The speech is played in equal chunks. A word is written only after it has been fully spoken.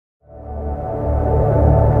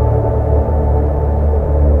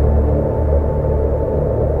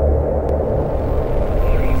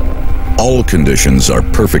all conditions are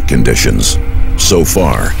perfect conditions so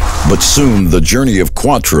far. But soon the journey of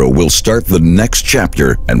Quattro will start the next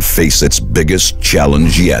chapter and face its biggest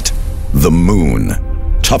challenge yet, the moon.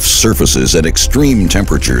 Tough surfaces at extreme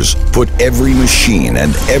temperatures put every machine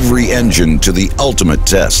and every engine to the ultimate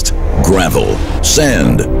test. Gravel,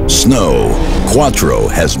 sand, snow, Quattro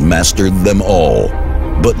has mastered them all.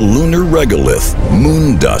 But lunar regolith,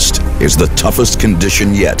 moon dust, is the toughest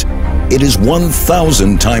condition yet. It is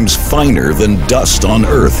 1,000 times finer than dust on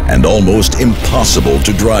Earth and almost impossible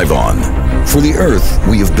to drive on. For the Earth,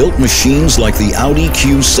 we have built machines like the Audi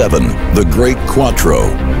Q7, the great Quattro.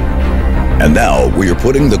 And now we are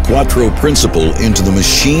putting the Quattro principle into the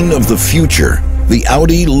machine of the future, the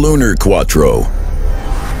Audi Lunar Quattro.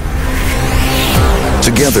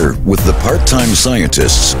 Together with the part-time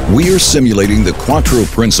scientists, we are simulating the Quattro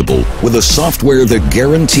principle with a software that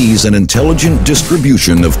guarantees an intelligent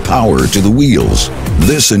distribution of power to the wheels.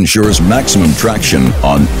 This ensures maximum traction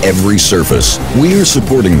on every surface. We are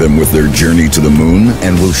supporting them with their journey to the moon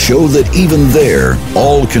and will show that even there,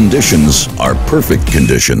 all conditions are perfect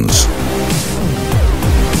conditions.